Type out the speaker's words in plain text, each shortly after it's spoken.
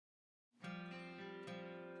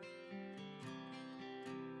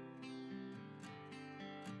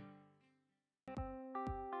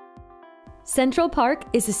Central Park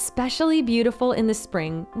is especially beautiful in the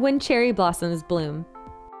spring when cherry blossoms bloom.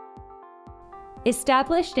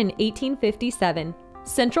 Established in 1857,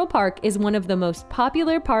 Central Park is one of the most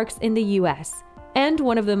popular parks in the US and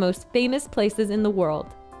one of the most famous places in the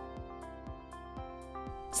world.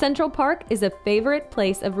 Central Park is a favorite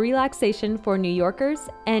place of relaxation for New Yorkers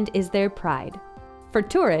and is their pride. For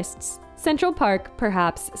tourists, Central Park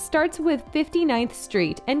perhaps starts with 59th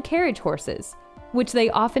Street and carriage horses, which they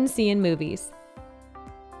often see in movies.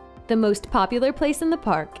 The most popular place in the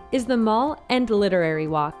park is the Mall and Literary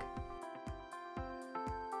Walk.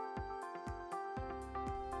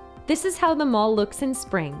 This is how the mall looks in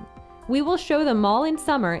spring. We will show the mall in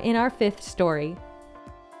summer in our 5th story.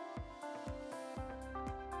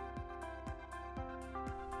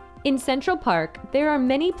 In Central Park, there are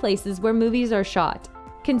many places where movies are shot.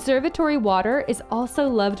 Conservatory water is also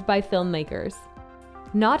loved by filmmakers.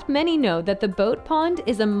 Not many know that the boat pond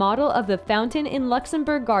is a model of the fountain in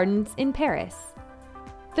Luxembourg Gardens in Paris.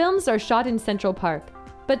 Films are shot in Central Park,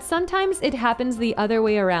 but sometimes it happens the other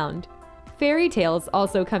way around. Fairy tales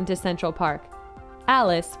also come to Central Park.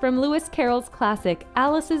 Alice from Lewis Carroll's classic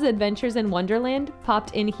Alice's Adventures in Wonderland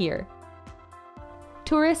popped in here.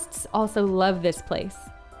 Tourists also love this place.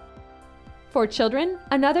 For children,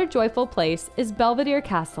 another joyful place is Belvedere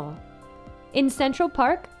Castle. In Central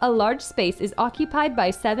Park, a large space is occupied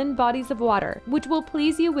by 7 bodies of water, which will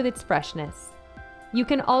please you with its freshness. You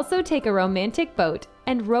can also take a romantic boat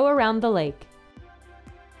and row around the lake.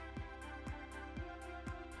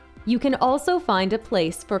 You can also find a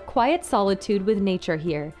place for quiet solitude with nature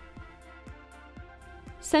here.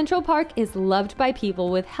 Central Park is loved by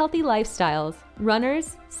people with healthy lifestyles,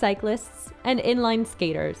 runners, cyclists, and inline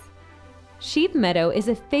skaters. Sheep Meadow is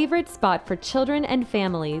a favorite spot for children and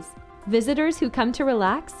families, visitors who come to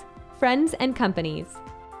relax, friends and companies.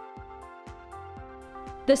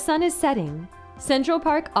 The sun is setting. Central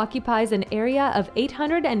Park occupies an area of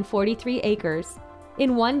 843 acres.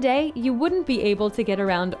 In one day, you wouldn't be able to get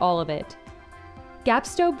around all of it.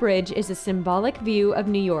 Gapstow Bridge is a symbolic view of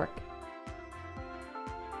New York.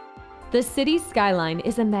 The city's skyline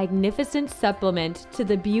is a magnificent supplement to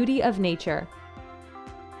the beauty of nature.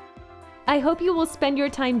 I hope you will spend your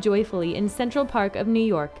time joyfully in Central Park of New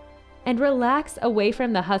York and relax away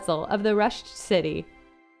from the hustle of the rushed city.